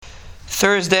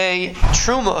Thursday,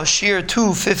 Truma, Shir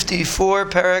 254,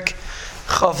 Perek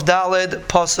Chav Daled,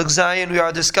 Pasuk Zayin. We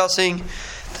are discussing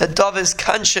that David's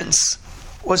conscience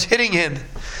was hitting him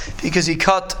because he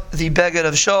cut the beged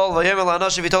of Shaul. Vayomer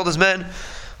la'anashiv, he told his men,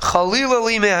 Chalila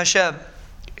li me Hashem.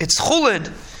 It's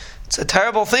chulin. It's a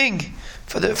terrible thing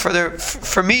for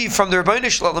me from the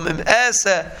Rebbeinu Shalom.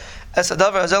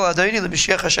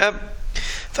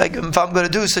 If I'm going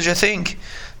to do such a thing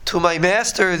to my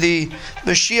master, the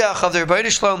Mashiach of the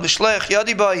Rebbeinu Shalom, Mishlech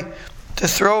Yadibai, to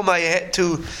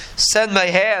send my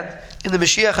hand in the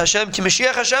Mashiach Hashem, ki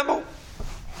Mashiach Hashemu.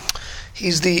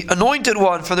 He's the anointed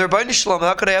one for the Rebbeinu Shalom.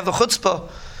 How could I have the chutzpah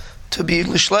to be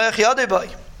Mishlech Yadibai?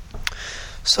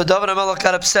 So David HaMelech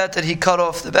got upset that he cut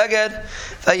off the beged.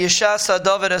 Vayishasa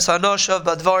David es hanoshav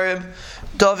badvarim.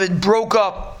 David broke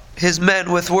up his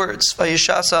men with words.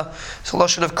 Vayishasa is a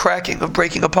lashon of cracking, of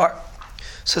breaking apart.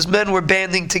 So his men were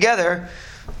banding together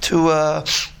to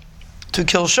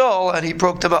kill Shaul, and he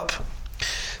broke them up.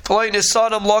 Following his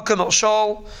son Amlakim el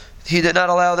Shaul, he did not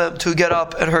allow them to get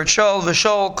up and hurt Shaul.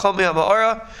 V'Shaul kami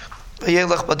ha'ma'ara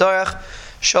v'yelech b'darach.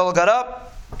 Shaul got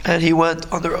up and he went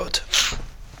on the road.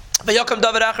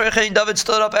 David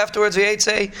stood up afterwards. He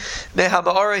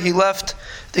left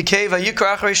the cave. He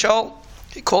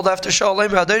called after Shaul.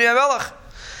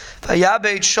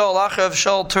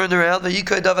 Shaul turned around.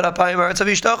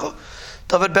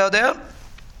 David bowed down.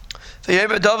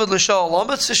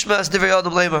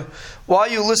 Why are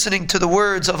you listening to the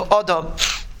words of Adam,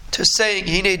 to saying,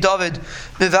 David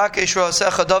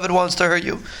wants to hurt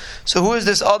you? So who is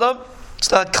this Adam? It's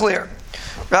not clear.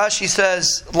 Rashi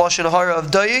says, Lashon Hara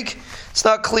of Dayig. It's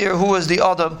not clear who was the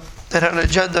Adam that had an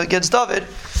agenda against David,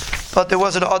 but there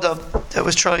was an Adam that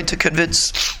was trying to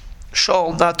convince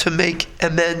Shaul not to make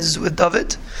amends with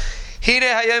David.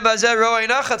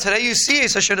 Today you see, the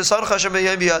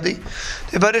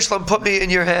Rebbeinu Shalom put me in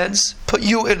your hands, put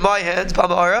you in my hands,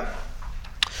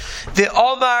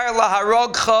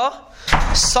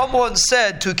 someone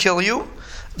said to kill you,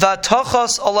 my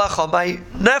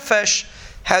nefesh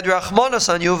had rachmanas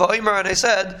on you, and I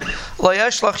said,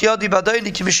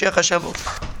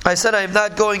 I said, I am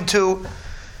not going to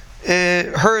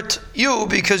hurt you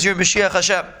because you're Mashiach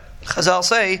Hashem. Chazal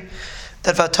say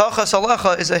that Vatachas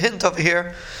Alecha is a hint over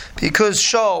here because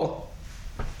Shaul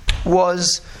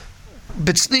was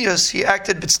Bitsnius, he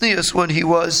acted Bitsnius when he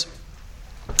was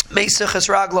Meisach es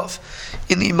Raglov.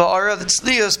 In the Ma'ara, the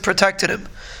Tznius protected him.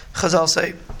 Chazal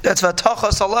say that's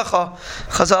Vatachas Alecha.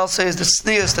 Chazal says the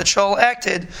Tznius that Shaul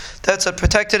acted, that's what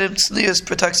protected him. Tznius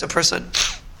protects a person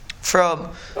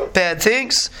from bad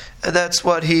things, and that's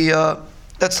what he.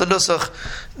 That's the nusach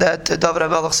that David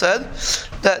HaMelech said.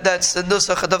 That's the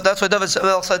nusach. That's why David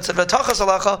HaMelech said Vatachas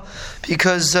Alecha,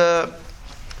 because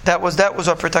that was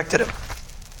what protected him.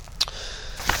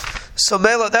 So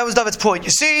Mela, that was David's point. You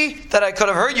see that I could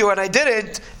have hurt you and I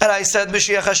didn't, and I said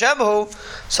Mashiach Hashemhu.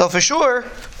 So for sure,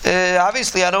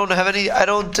 obviously I don't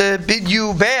bid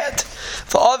you bad.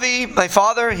 For Avi, my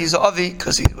father, he's Avi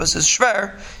because he was his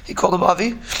shver. He called him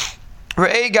Avi.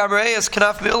 Look at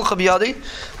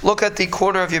the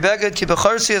corner of your beged.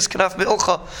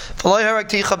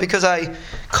 Because I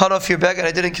cut off your beged,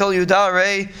 I didn't kill you.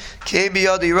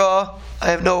 I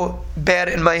have no bad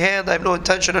in my hand. I have no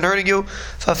intention in hurting you.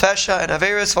 I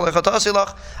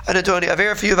didn't do any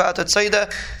aver for you.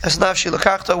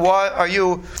 Why are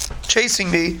you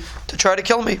chasing me to try to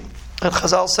kill me? And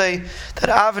Chazal say that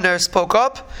Avner spoke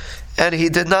up, and he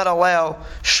did not allow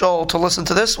Shaul to listen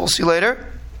to this. We'll see later.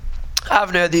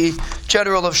 Avner, the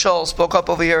general of Shaul, spoke up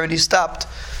over here, and he stopped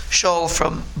Shaul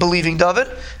from believing David,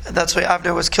 and that's why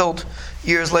Avner was killed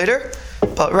years later.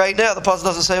 But right now, the pasuk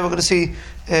doesn't say. We're going to see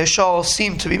Shaul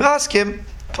seemed to be masking.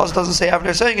 The pasuk doesn't say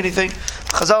Avner saying anything.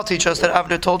 Chazal teach us that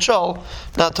Avner told Shaul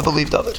not to believe David.